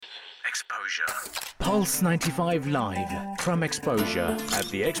Exposure. Pulse 95 Live from Exposure at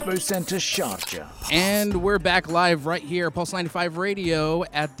the Expo Centre, Sharjah. And we're back live right here, Pulse 95 Radio,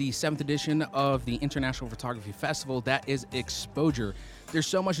 at the 7th edition of the International Photography Festival. That is Exposure. There's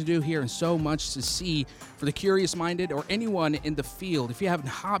so much to do here and so much to see for the curious-minded or anyone in the field. If you have a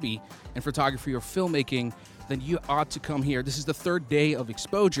hobby in photography or filmmaking, then you ought to come here. This is the third day of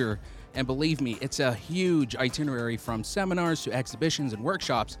Exposure, and believe me, it's a huge itinerary from seminars to exhibitions and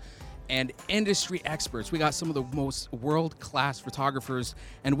workshops and industry experts. We got some of the most world-class photographers,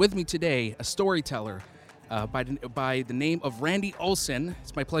 and with me today, a storyteller by the name of Randy Olson.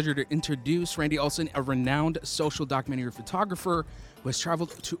 It's my pleasure to introduce Randy Olson, a renowned social documentary photographer who has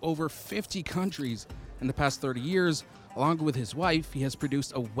traveled to over 50 countries in the past 30 years. Along with his wife, he has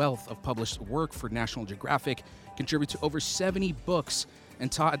produced a wealth of published work for National Geographic, contributed to over 70 books, and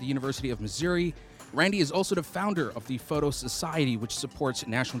taught at the University of Missouri. Randy is also the founder of the Photo Society, which supports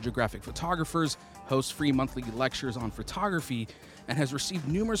National Geographic photographers, hosts free monthly lectures on photography, and has received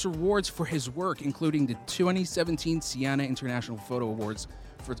numerous awards for his work, including the 2017 Siena International Photo Awards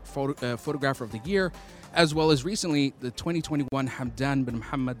for Photographer of the Year, as well as recently the 2021 Hamdan bin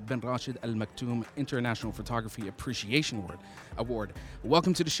Mohammed bin Rashid Al Maktoum International Photography Appreciation Award.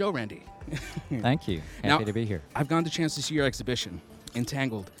 Welcome to the show, Randy. Thank you. Happy to be here. I've gotten the chance to see your exhibition,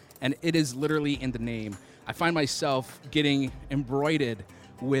 Entangled, and it is literally in the name. I find myself getting embroidered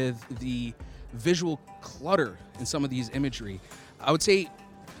with the visual clutter in some of these imagery. I would say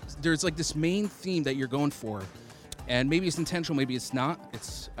there's like this main theme that you're going for, and maybe it's intentional, maybe it's not.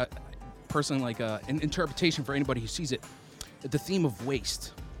 It's personally like an interpretation for anybody who sees it. The theme of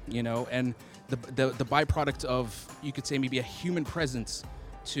waste, you know, and the byproduct of, you could say, maybe a human presence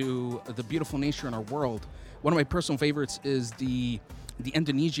to the beautiful nature in our world. One of my personal favorites is the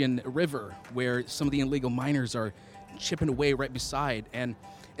Indonesian river, where some of the illegal miners are chipping away right beside, and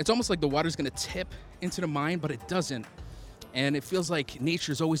it's almost like the water's going to tip into the mine, but it doesn't, and it feels like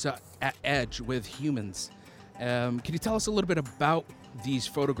nature's always at edge with humans. Can you tell us a little bit about these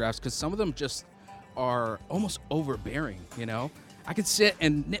photographs, because some of them just are almost overbearing, you know? I could sit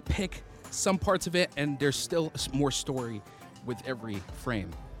and nitpick some parts of it, and there's still more story with every frame.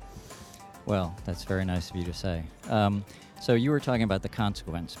 Well, that's very nice of you to say. So you were talking about the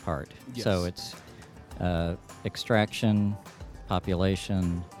consequence part. Yes. So it's extraction,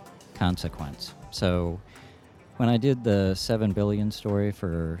 population, consequence. So when I did the 7 billion story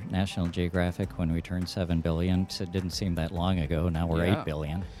for National Geographic, when we turned 7 billion, so it didn't seem that long ago. Now we're 8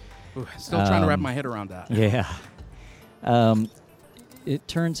 billion. Ooh, still trying to wrap my head around that. Yeah. It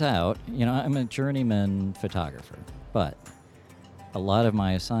turns out, you know, I'm a journeyman photographer, but a lot of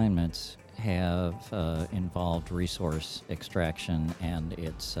my assignments have involved resource extraction and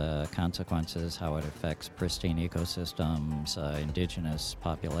its consequences, how it affects pristine ecosystems, indigenous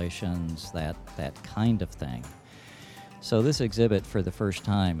populations, that kind of thing. So this exhibit, for the first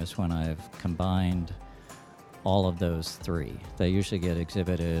time, is when I've combined all of those three. They usually get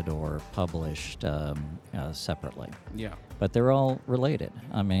exhibited or published separately. Yeah. But they're all related.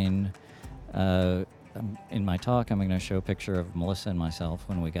 I mean, in my talk, I'm going to show a picture of Melissa and myself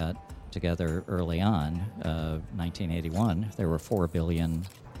when we got together early on, 1981. There were 4 billion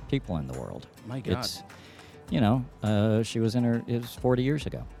people in the world. My God. It's, you know, it was 40 years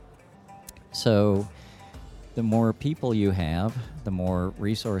ago. So the more people you have, the more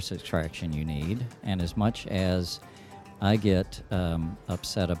resource extraction you need. And as much as I get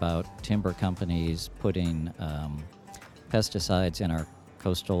upset about timber companies putting pesticides in our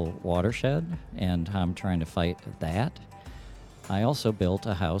coastal watershed, and I'm trying to fight that, I also built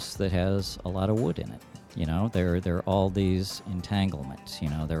a house that has a lot of wood in it. You know, there are all these entanglements. You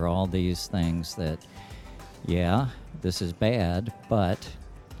know, there are all these things that, yeah, this is bad, but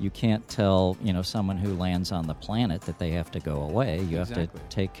you can't tell, you know, someone who lands on the planet that they have to go away. You have to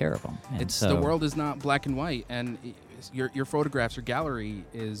take care of them. And the world is not black and white, and your photographs, your gallery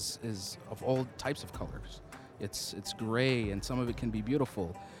is of all types of colors. It's gray, and some of it can be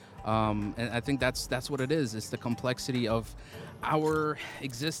beautiful. And I think that's what it is. It's the complexity of our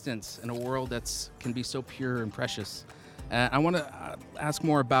existence in a world that can be so pure and precious. I want to ask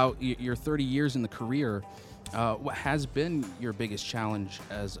more about your 30 years in the career. What has been your biggest challenge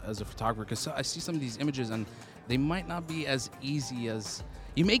as a photographer? Because I see some of these images, and they might not be as easy as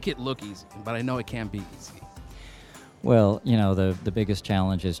you make it look easy, but I know it can be easy. Well, you know, the biggest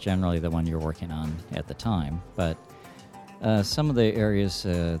challenge is generally the one you're working on at the time, but some of the areas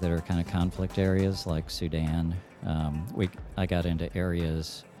that are kind of conflict areas, like Sudan, I got into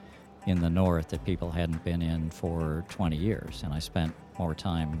areas in the north that people hadn't been in for 20 years, and I spent more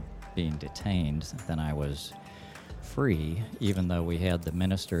time being detained than I was free, even though we had the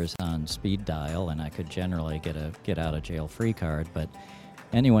ministers on speed dial and I could generally get a get out of jail free card. But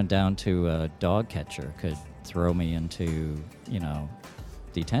anyone down to a dog catcher could throw me into,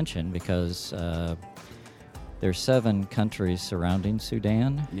 detention because there's 7 countries surrounding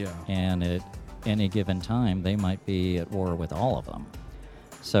Sudan. Yeah. And at any given time, they might be at war with all of them.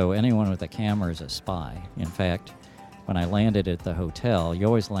 So anyone with a camera is a spy. In fact, when I landed at the hotel, you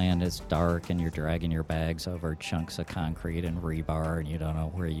always land, it's dark and you're dragging your bags over chunks of concrete and rebar and you don't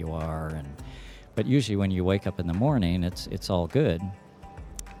know where you are. But usually when you wake up in the morning, it's all good.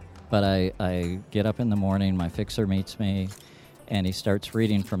 But I get up in the morning, my fixer meets me, and he starts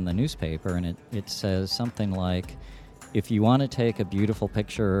reading from the newspaper, and it says something like, if you want to take a beautiful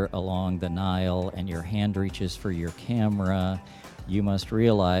picture along the Nile and your hand reaches for your camera, you must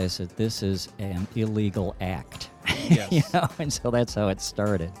realize that this is an illegal act. Yes. And so that's how it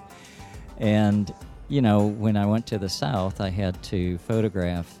started. And, when I went to the South, I had to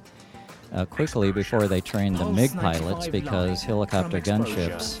photograph quickly before they trained the MiG pilots, because helicopter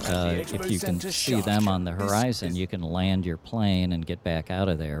gunships, if you can see them on the horizon, you can land your plane and get back out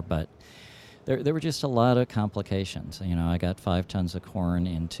of there. But there were just a lot of complications. I got 5 tons of corn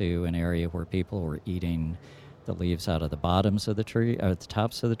into an area where people were eating the leaves out of the bottoms of the tree, or the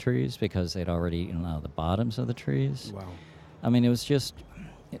tops of the trees, because they'd already eaten out of the bottoms of the trees. Wow. I mean, it was just,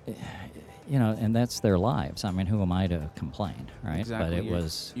 and that's their lives. I mean, who am I to complain, right? Exactly. But it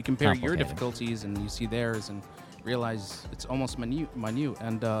was you compare your complicated. difficulties and you see theirs and realize it's almost minute.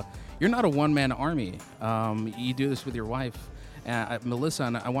 And you're not a one-man army. You do this with your wife, Melissa.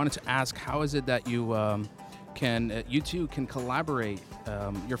 And I wanted to ask, how is it that you you two can collaborate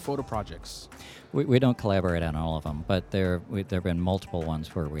your photo projects? We don't collaborate on all of them, but there have been multiple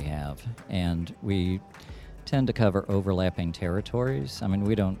ones where we have, and we tend to cover overlapping territories. I mean,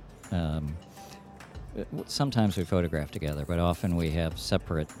 we don't. Sometimes we photograph together, but often we have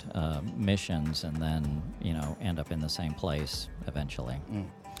separate missions, and then end up in the same place eventually. Mm.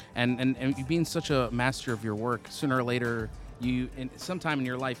 And you being such a master of your work, sooner or later, sometime in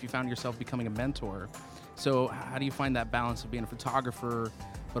your life, you found yourself becoming a mentor. So how do you find that balance of being a photographer,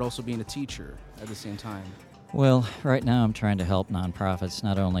 but also being a teacher at the same time? Well, right now I'm trying to help nonprofits,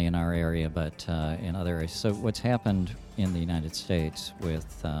 not only in our area, but in other areas. So what's happened in the United States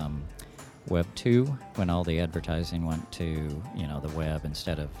with Web 2, when all the advertising went to, the web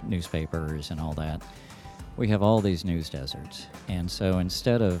instead of newspapers and all that, we have all these news deserts. And so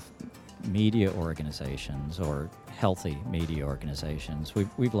instead of media organizations or healthy media organizations,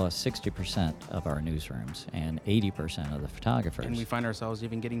 we've lost 60% of our newsrooms and 80% of the photographers. And we find ourselves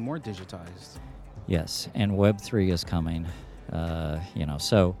even getting more digitized. Yes, and Web 3 is coming,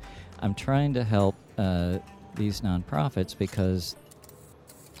 so I'm trying to help these nonprofits because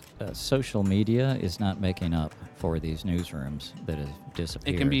social media is not making up for these newsrooms that have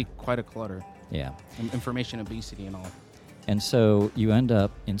disappeared. It can be quite a clutter. Yeah. Information obesity and all. And so you end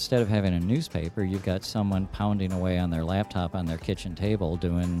up, instead of having a newspaper, you've got someone pounding away on their laptop on their kitchen table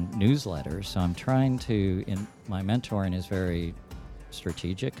doing newsletters. So I'm trying to, my mentoring is very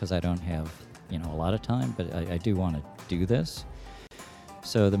strategic because I don't have, a lot of time, but I do want to do this.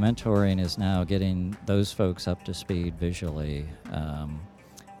 So the mentoring is now getting those folks up to speed visually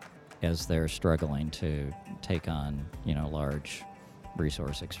as they're struggling to take on, large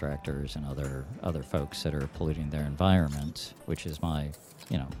resource extractors and other folks that are polluting their environment, which is my,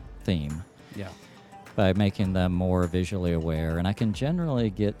 theme. Yeah. By making them more visually aware. And I can generally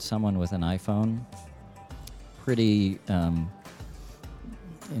get someone with an iPhone pretty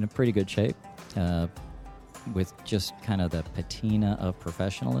in a pretty good shape with just kind of the patina of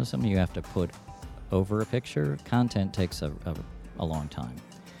professionalism you have to put over a picture. Content takes a long time.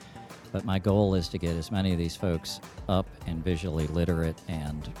 But my goal is to get as many of these folks up and visually literate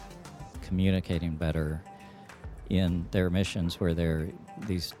and communicating better in their missions where they're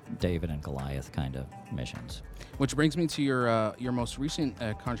these David and Goliath kind of missions. Which brings me to your most recent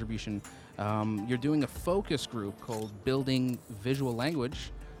contribution. You're doing a focus group called Building Visual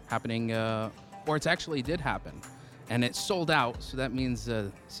Language, happening, or it actually did happen, and it sold out. So that means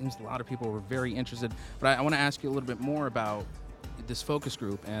it seems a lot of people were very interested. But I want to ask you a little bit more about this focus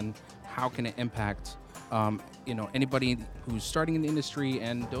group and how can it impact anybody who's starting in the industry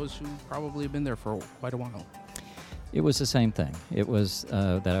and those who probably have been there for quite a while. It was the same thing. It was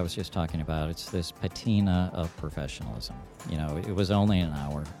that I was just talking about. It's this patina of professionalism. It was only an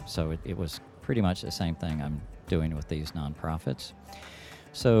hour, so it was pretty much the same thing I'm doing with these nonprofits.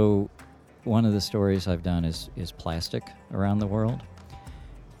 So one of the stories I've done is plastic around the world.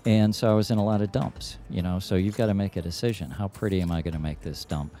 And so I was in a lot of dumps, so you've got to make a decision. How pretty am I going to make this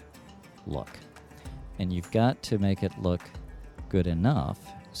dump look? And you've got to make it look good enough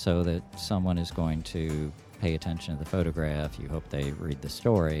so that someone is going to pay attention to the photograph. You hope they read the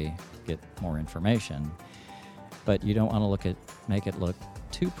story, get more information. But you don't want to make it look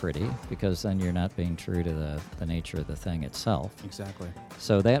too pretty, because then you're not being true to the nature of the thing itself. Exactly.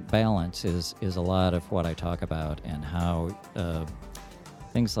 So that balance is a lot of what I talk about, and how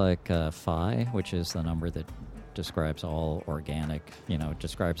things like phi, which is the number that describes all organic, it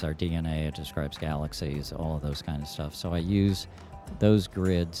describes our DNA, it describes galaxies, all of those kind of stuff. So I use those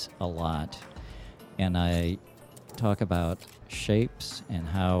grids a lot, and I talk about shapes and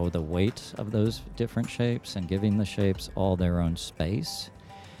how the weight of those different shapes and giving the shapes all their own space,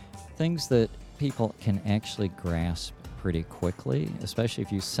 things that people can actually grasp pretty quickly, especially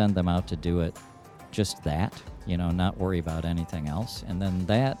if you send them out to do it just that, not worry about anything else. And then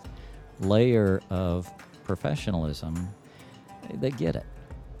that layer of professionalism, they get it.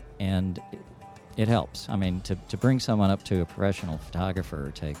 And it helps. I mean, to bring someone up to a professional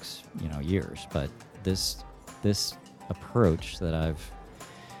photographer takes, years. But this approach that I've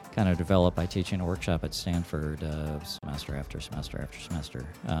kind of developed by teaching a workshop at Stanford semester after semester after semester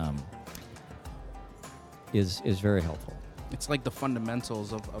is very helpful. It's like the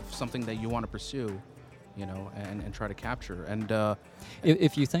fundamentals of something that you want to pursue, and try to capture. And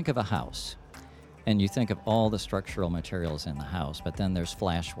if you think of a house, and you think of all the structural materials in the house, but then there's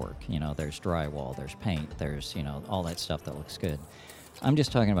flash work, there's drywall, there's paint, there's, all that stuff that looks good. I'm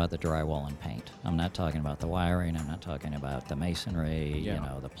just talking about the drywall and paint. I'm not talking about the wiring. I'm not talking about the masonry,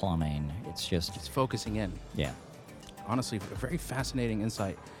 the plumbing. It's focusing in. Yeah. Honestly, a very fascinating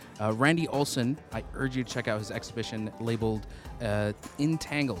insight. Randy Olson, I urge you to check out his exhibition labeled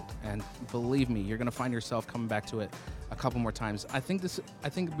Entangled. And believe me, you're going to find yourself coming back to it a couple more times. I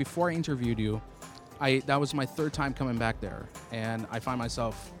think before I interviewed you, that was my third time coming back there. And I find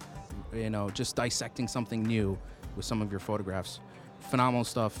myself, just dissecting something new with some of your photographs. Phenomenal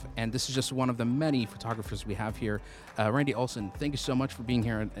stuff. And this is just one of the many photographers we have here. Randy Olson, thank you so much for being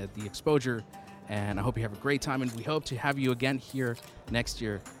here at the Exposure. And I hope you have a great time. And we hope to have you again here next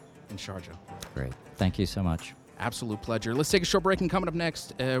year in Sharjah. Great. Thank you so much. Absolute pleasure. Let's take a short break, and coming up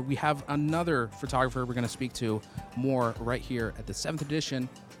next, we have another photographer we're going to speak to more right here at the 7th edition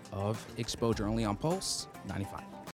of Exposure, only on Pulse 95.